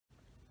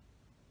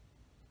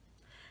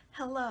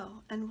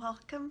Hello and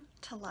welcome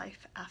to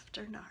Life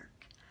After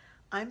Narc.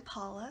 I'm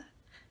Paula,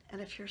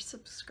 and if you're a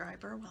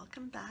subscriber,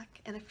 welcome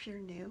back. And if you're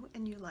new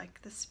and you like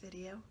this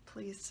video,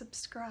 please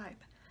subscribe.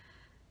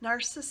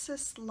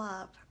 Narcissist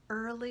love,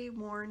 early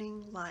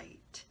warning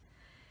light.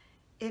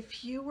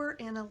 If you were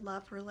in a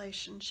love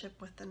relationship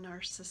with a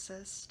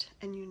narcissist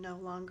and you no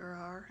longer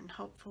are, and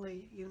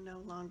hopefully you no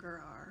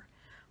longer are,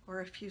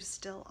 or if you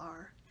still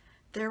are,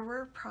 there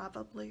were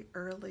probably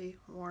early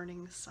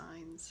warning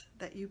signs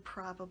that you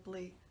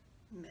probably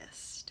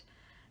missed.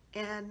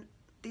 And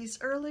these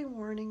early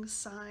warning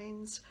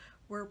signs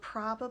were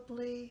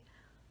probably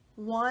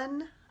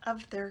one,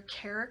 of their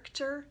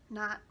character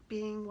not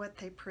being what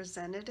they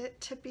presented it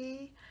to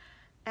be,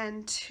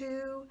 and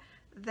two,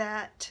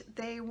 that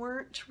they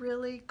weren't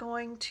really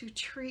going to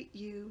treat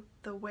you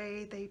the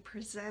way they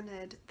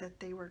presented that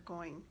they were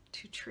going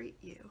to treat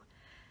you.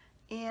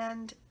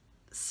 And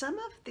some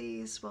of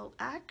these will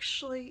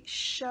actually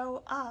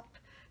show up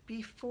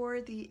before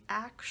the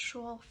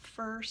actual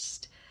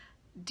first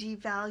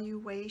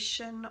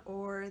devaluation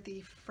or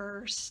the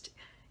first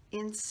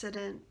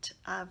incident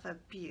of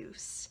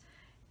abuse.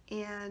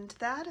 And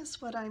that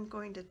is what I'm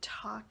going to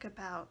talk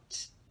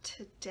about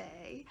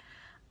today.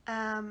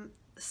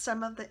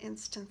 Some of the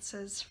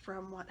instances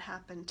from what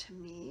happened to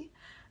me.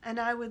 And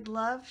I would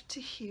love to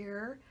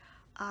hear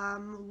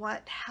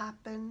what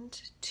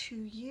happened to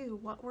you.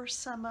 What were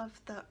some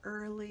of the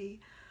early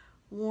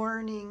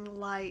warning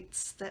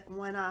lights that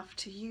went off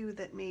to you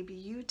that maybe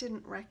you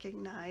didn't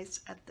recognize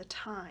at the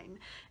time?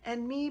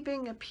 And me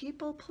being a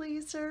people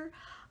pleaser,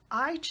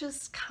 I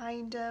just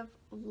kind of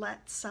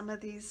let some of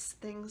these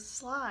things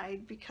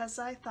slide because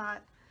I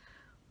thought,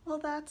 well,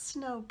 that's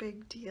no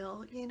big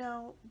deal. You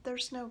know,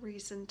 there's no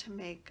reason to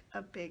make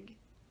a big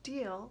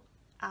deal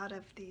out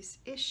of these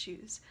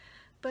issues.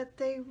 But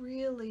they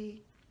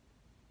really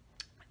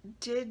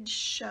did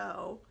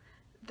show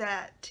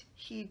that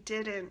he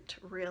didn't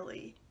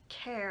really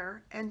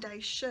care, and I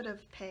should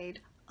have paid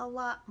a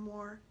lot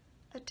more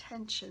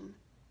attention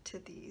to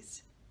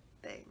these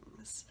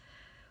things.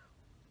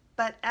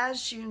 But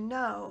as you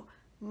know,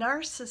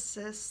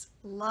 narcissists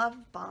love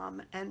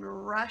bomb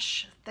and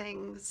rush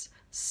things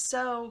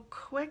so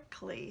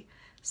quickly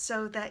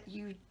so that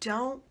you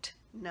don't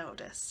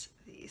notice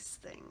these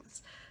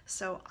things.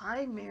 So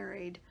I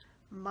married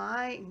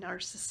my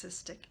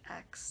narcissistic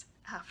ex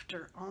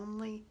after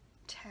only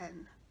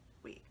 10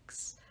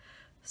 weeks.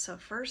 So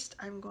first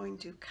I'm going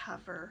to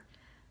cover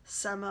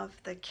some of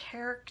the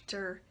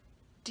character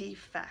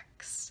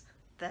defects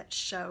that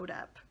showed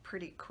up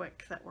pretty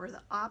quick that were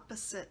the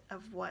opposite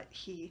of what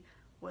he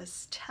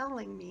was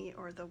telling me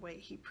or the way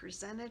he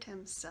presented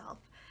himself.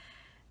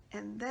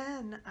 And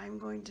then I'm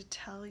going to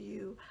tell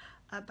you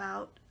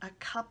about a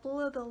couple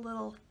of the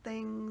little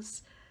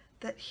things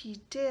that he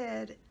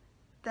did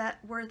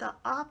that were the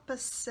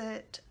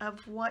opposite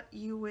of what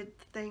you would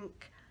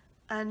think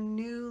a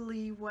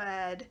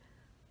newlywed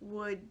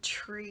would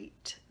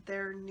treat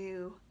their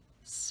new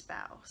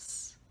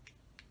spouse.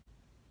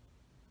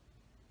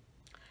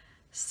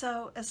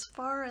 So as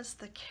far as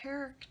the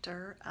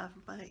character of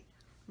my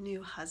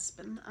new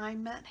husband, I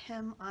met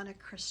him on a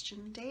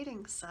Christian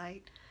dating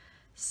site,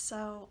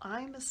 so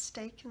I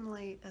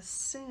mistakenly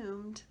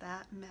assumed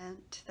that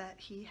meant that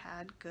he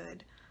had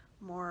good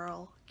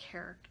moral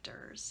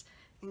characters,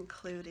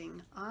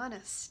 including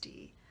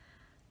honesty.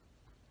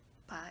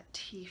 But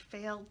he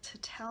failed to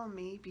tell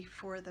me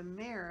before the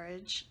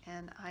marriage,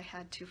 and I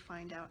had to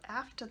find out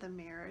after the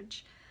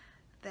marriage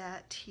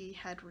that he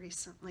had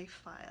recently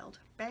filed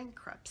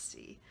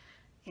bankruptcy.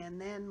 And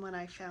then when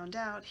I found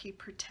out, he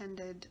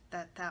pretended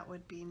that that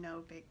would be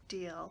no big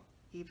deal,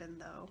 even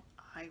though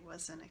I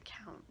was an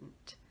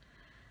accountant.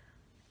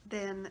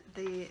 Then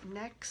the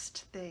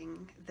next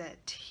thing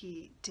that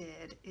he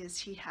did is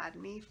he had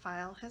me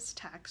file his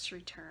tax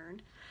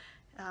return,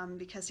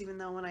 because even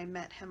though when I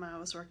met him I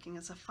was working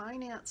as a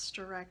finance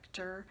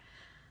director,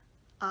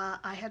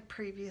 I had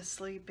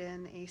previously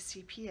been a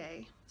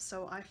CPA,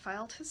 so I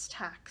filed his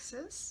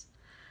taxes,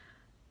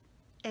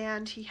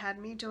 and he had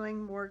me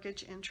doing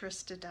mortgage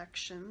interest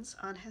deductions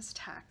on his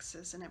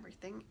taxes and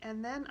everything.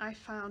 And then I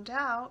found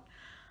out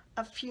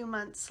a few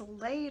months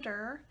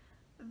later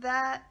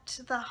that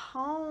the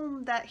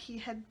home that he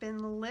had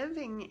been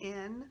living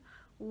in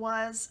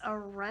was a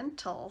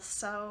rental,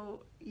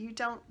 so you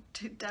don't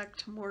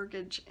deduct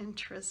mortgage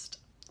interest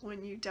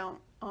when you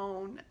don't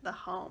own the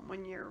home,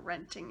 when you're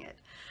renting it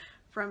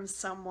from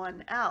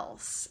someone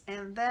else.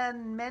 And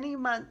then many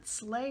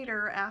months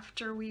later,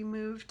 after we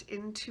moved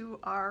into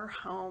our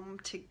home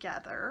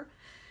together,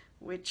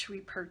 which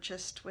we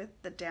purchased with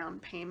the down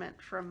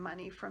payment from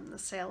money from the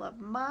sale of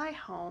my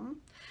home,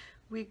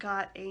 we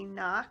got a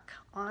knock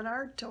on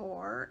our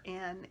door,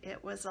 and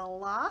it was a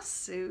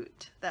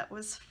lawsuit that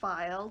was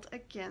filed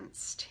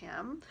against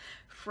him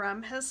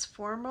from his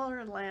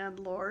former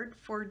landlord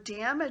for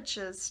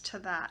damages to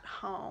that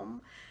home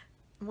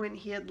when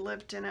he had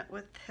lived in it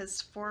with his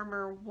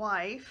former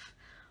wife,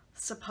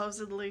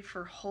 supposedly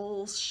for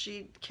holes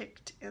she'd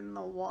kicked in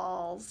the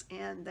walls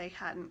and they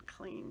hadn't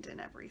cleaned and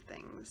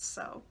everything.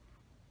 So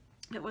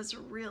It was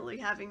really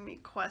having me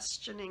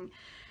questioning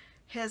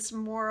his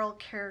moral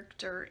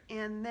character.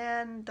 And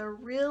then the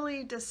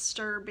really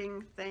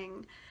disturbing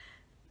thing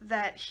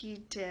that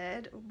he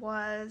did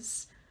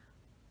was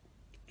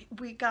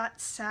we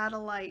got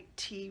satellite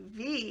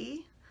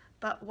TV,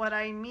 but what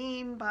I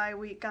mean by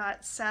we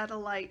got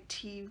satellite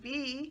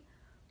TV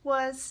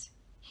was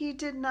he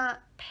did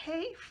not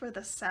pay for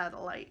the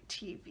satellite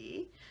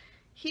TV.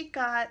 He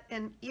got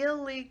an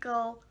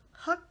illegal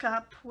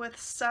hookup with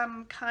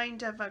some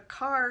kind of a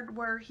card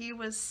where he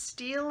was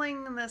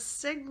stealing the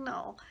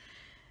signal.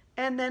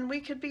 And then we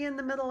could be in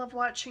the middle of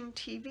watching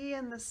TV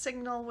and the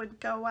signal would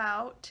go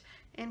out,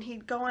 and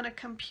he'd go on a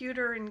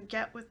computer and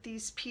get with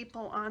these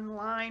people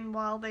online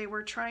while they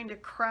were trying to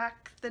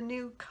crack the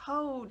new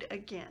code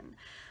again.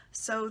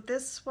 So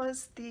this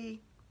was the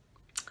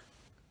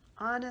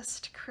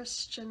honest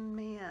Christian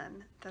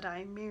man that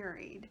I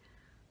married,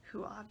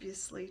 who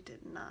obviously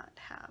did not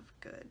have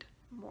good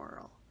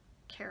moral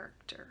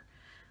character.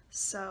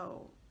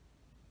 So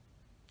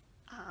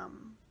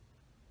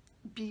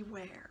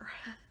beware.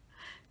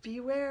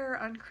 Beware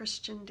on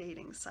Christian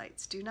dating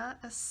sites. Do not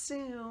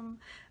assume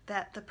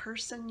that the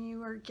person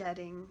you are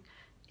getting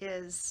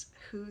is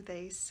who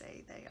they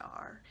say they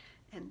are.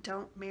 And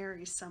don't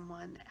marry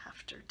someone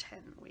after 10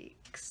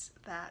 weeks.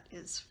 That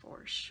is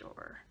for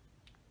sure.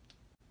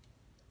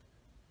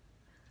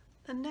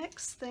 The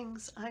next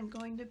things I'm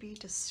going to be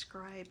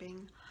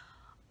describing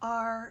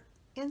are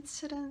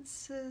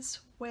incidences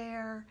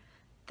where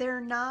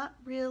they're not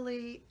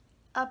really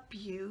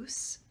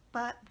abuse,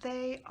 but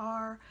they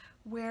are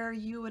where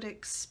you would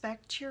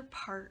expect your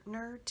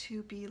partner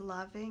to be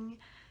loving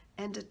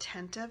and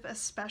attentive,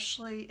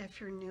 especially if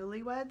you're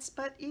newlyweds,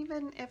 but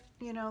even if,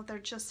 you know, they're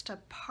just a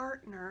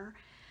partner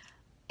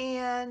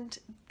and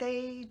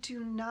they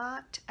do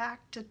not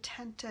act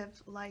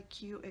attentive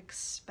like you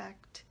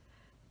expect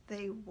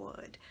they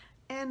would.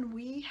 And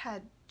we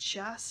had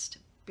just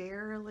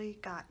barely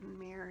gotten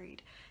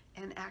married,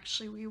 and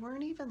actually we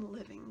weren't even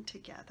living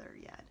together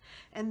yet.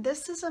 And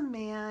this is a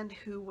man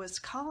who was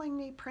calling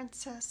me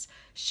princess,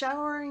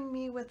 showering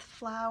me with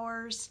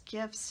flowers,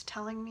 gifts,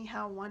 telling me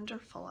how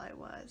wonderful I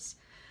was.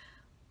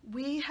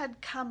 We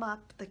had come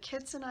up, the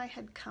kids and I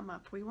had come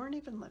up, we weren't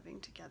even living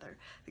together.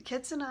 The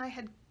kids and I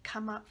had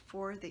come up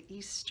for the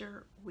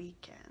Easter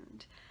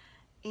weekend.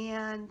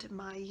 And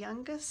my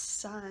youngest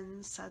son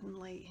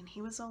suddenly, and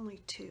he was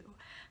only 2,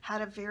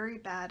 had a very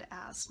bad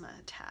asthma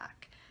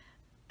attack.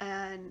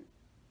 And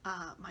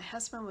my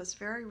husband was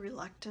very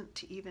reluctant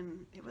to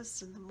even, it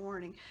was in the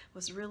morning,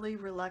 was really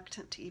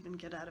reluctant to even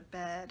get out of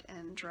bed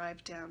and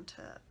drive down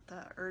to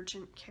the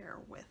urgent care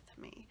with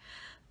me.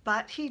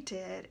 But he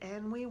did,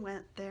 and we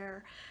went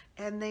there,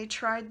 and they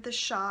tried the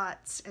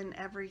shots and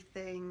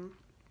everything,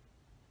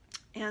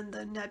 and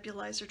the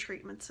nebulizer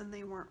treatments, and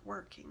they weren't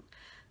working.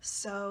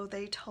 So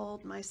they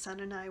told my son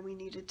and I we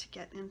needed to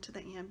get into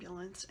the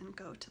ambulance and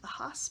go to the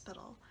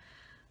hospital.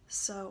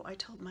 So I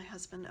told my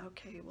husband,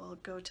 okay, we'll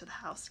go to the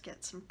house,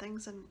 get some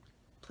things, and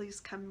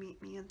please come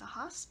meet me in the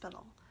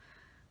hospital.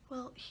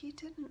 Well, he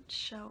didn't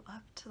show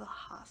up to the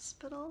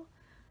hospital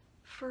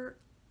for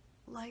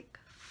like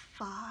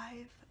 5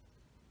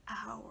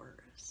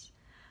 hours.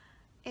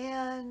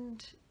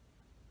 And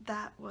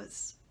that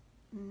was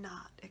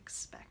not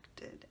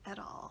expected at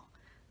all.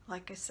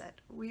 Like I said,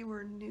 we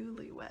were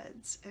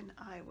newlyweds, and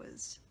I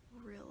was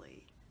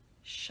really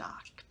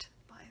shocked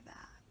by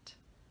that.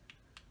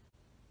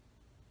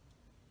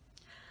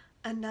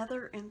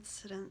 Another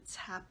incident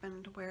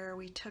happened where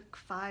we took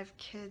 5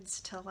 kids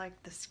to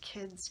like this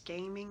kids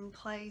gaming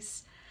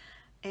place,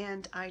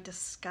 and I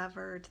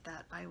discovered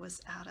that I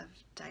was out of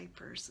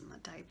diapers in the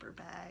diaper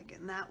bag,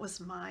 and that was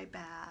my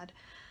bad.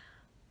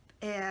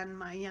 And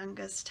my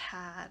youngest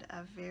had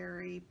a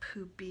very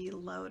poopy,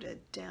 loaded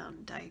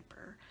down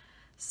diaper.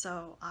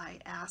 So I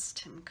asked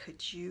him,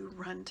 could you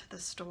run to the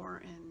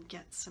store and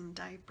get some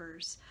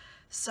diapers?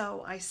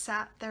 So I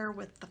sat there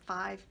with the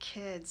 5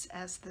 kids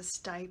as this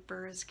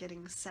diaper is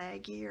getting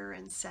saggier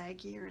and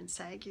saggier and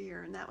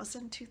saggier. And that was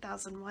in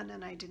 2001,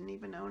 and I didn't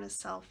even own a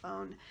cell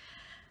phone.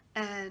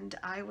 And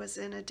I was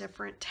in a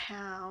different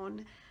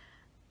town,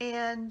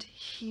 and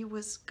he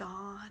was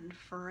gone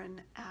for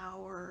an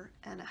hour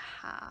and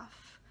a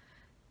half.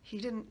 He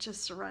didn't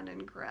just run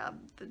and grab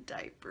the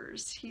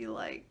diapers.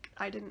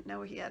 I didn't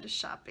know he had a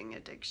shopping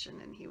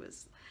addiction,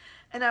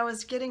 and I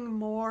was getting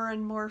more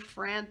and more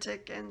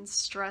frantic and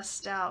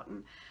stressed out.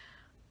 And,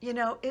 you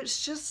know,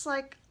 it's just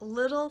like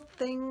little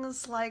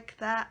things like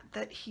that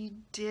he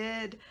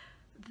did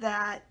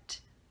that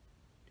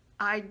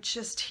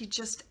he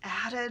just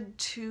added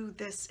to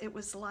this. It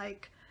was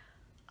like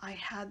I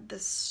had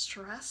this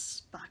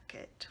stress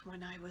bucket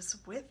when I was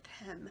with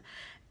him,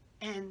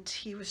 and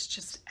he was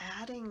just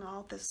adding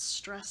all this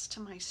stress to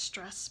my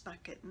stress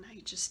bucket, and I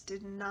just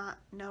did not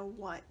know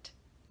what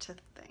to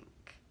think.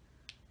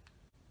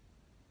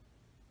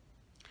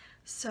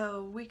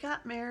 So we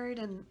got married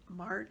in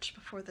March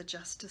before the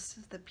Justice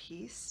of the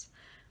Peace,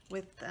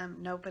 with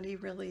nobody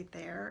really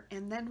there.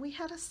 And then we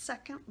had a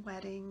second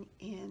wedding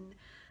in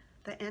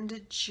the end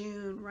of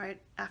June, right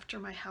after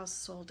my house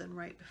sold and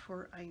right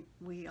before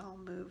we all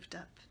moved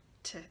up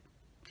to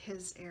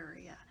his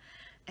area.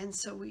 And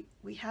so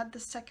we had the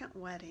second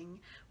wedding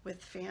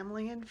with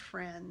family and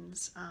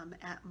friends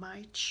at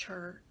my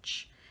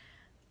church.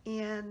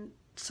 And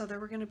so there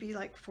were going to be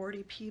like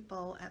 40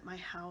 people at my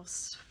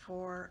house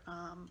for,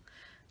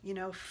 you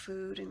know,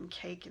 food and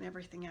cake and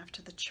everything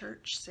after the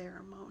church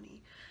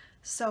ceremony.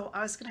 So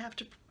I was going to have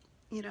to,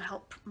 you know,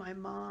 help my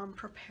mom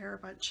prepare a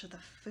bunch of the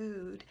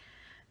food.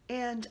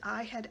 And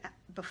I had,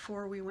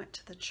 before we went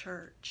to the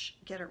church,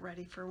 get it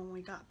ready for when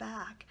we got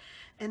back.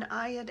 And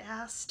I had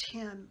asked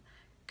him,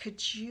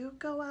 could you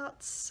go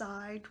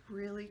outside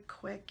really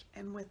quick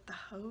and with the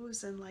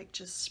hose and like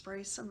just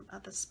spray some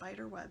of the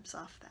spider webs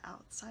off the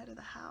outside of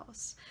the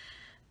house?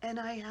 And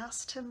I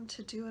asked him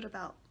to do it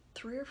about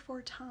 3 or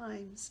 4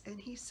 times,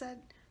 and he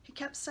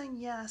kept saying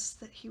yes,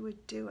 that he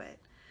would do it.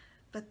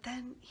 But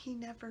then he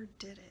never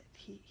did it.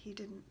 He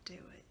didn't do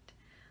it.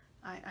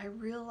 I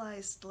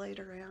realized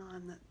later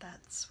on that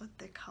that's what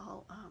they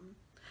call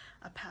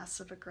a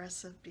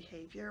passive-aggressive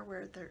behavior,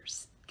 where they're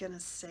going to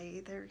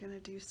say they're going to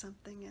do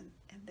something and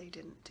they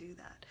didn't do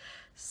that.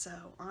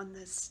 So on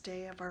this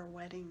day of our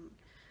wedding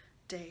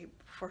day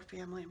for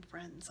family and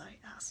friends, I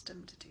asked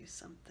him to do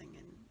something,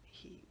 and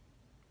he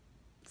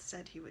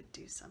said he would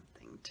do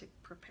something to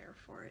prepare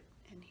for it,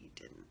 and he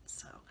didn't.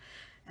 So,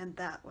 and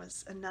that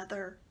was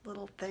another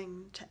little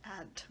thing to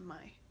add to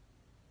my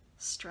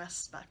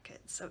stress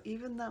bucket. So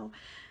even though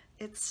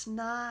it's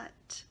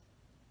not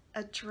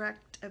a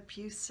direct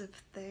abusive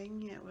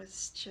thing, it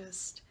was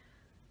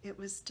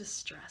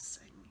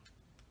distressing.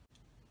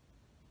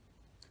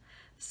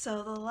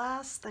 So the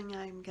last thing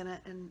I'm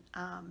gonna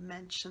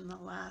mention, the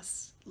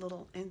last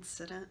little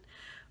incident,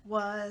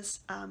 was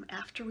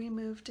after we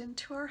moved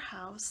into our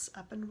house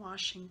up in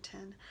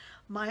Washington.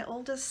 My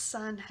oldest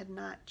son had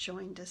not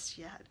joined us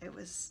yet. It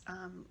was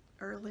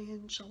early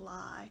in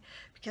July,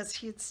 because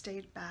he had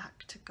stayed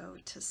back to go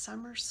to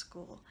summer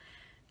school.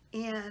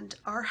 And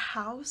our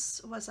house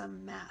was a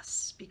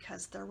mess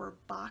because there were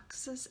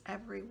boxes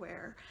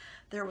everywhere.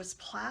 There was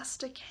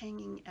plastic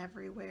hanging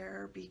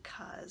everywhere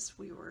because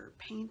we were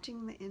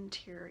painting the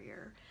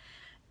interior.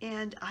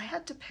 And I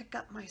had to pick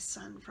up my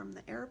son from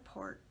the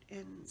airport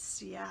in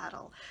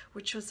Seattle,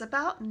 which was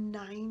about a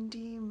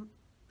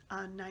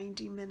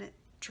 90-minute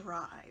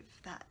drive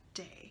that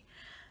day.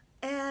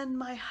 And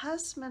my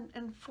husband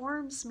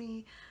informs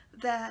me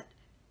that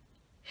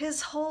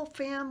his whole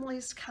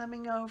family's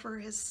coming over,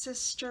 his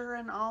sister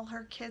and all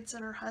her kids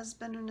and her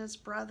husband and his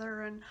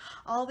brother, and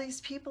all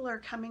these people are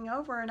coming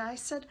over. And I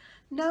said,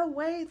 no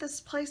way, this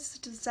place is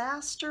a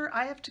disaster.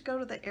 I have to go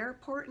to the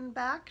airport and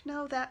back.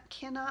 No, that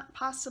cannot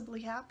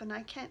possibly happen.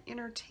 I can't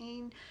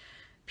entertain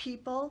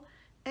people.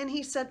 And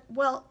he said,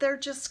 well, they're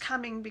just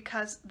coming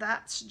because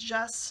that's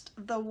just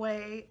the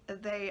way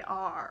they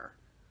are.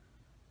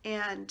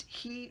 And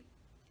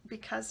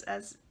because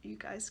as you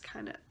guys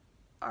kind of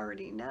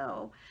already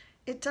know,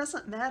 it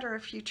doesn't matter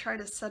if you try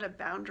to set a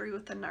boundary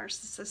with a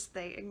narcissist,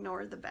 they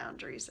ignore the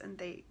boundaries and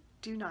they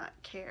do not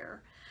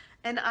care.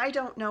 And I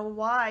don't know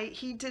why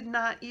he did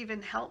not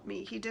even help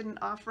me. He didn't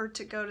offer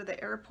to go to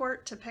the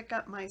airport to pick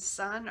up my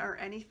son or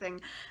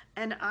anything.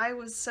 And I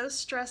was so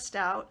stressed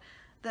out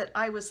that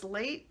I was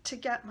late to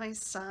get my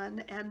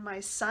son, and my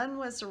son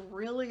was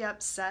really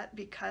upset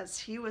because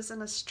he was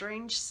in a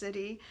strange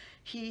city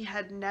he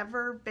had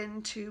never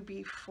been to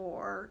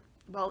before.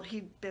 Well,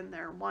 he'd been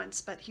there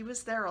once, but he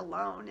was there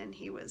alone, and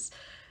he was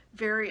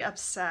very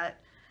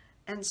upset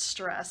and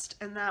stressed,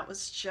 and that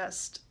was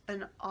just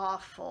an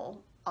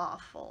awful,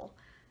 awful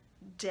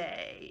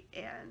day,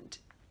 and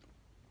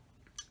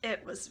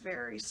it was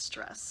very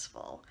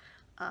stressful.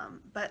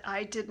 But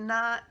I did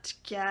not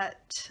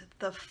get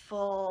the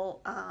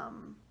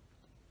full-on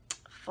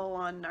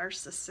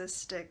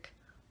narcissistic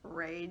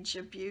rage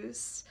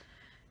abuse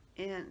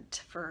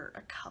for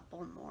a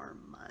couple more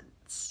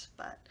months,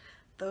 but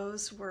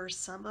those were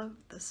some of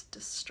the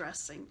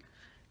distressing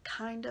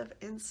kind of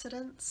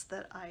incidents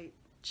that I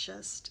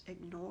just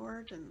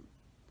ignored and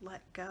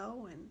let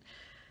go, and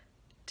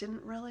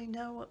didn't really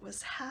know what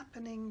was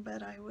happening,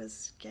 but I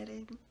was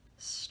getting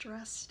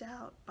stressed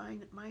out by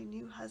my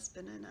new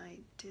husband, and I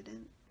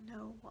didn't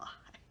know why.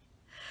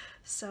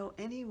 So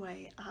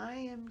anyway, I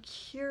am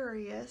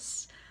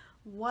curious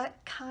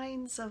what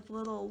kinds of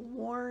little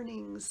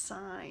warning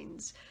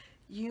signs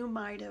you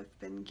might have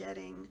been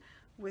getting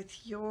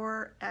with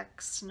your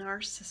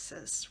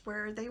ex-narcissist,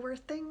 where they were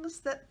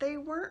things that they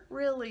weren't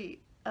really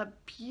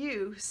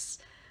abuse,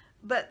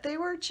 but they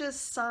were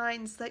just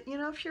signs that, you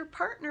know, if your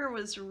partner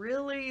was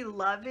really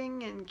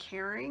loving and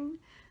caring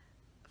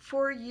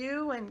for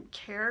you and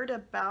cared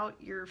about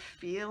your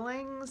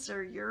feelings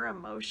or your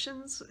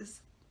emotions,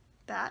 is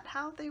that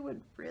how they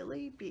would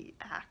really be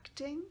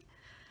acting?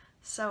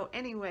 So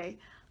anyway,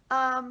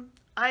 I'm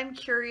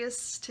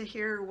curious to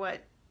hear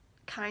what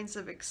kinds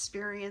of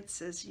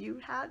experiences you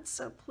had,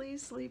 so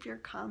please leave your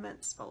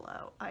comments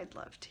below. I'd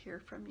love to hear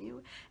from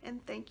you,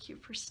 and thank you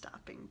for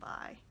stopping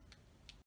by.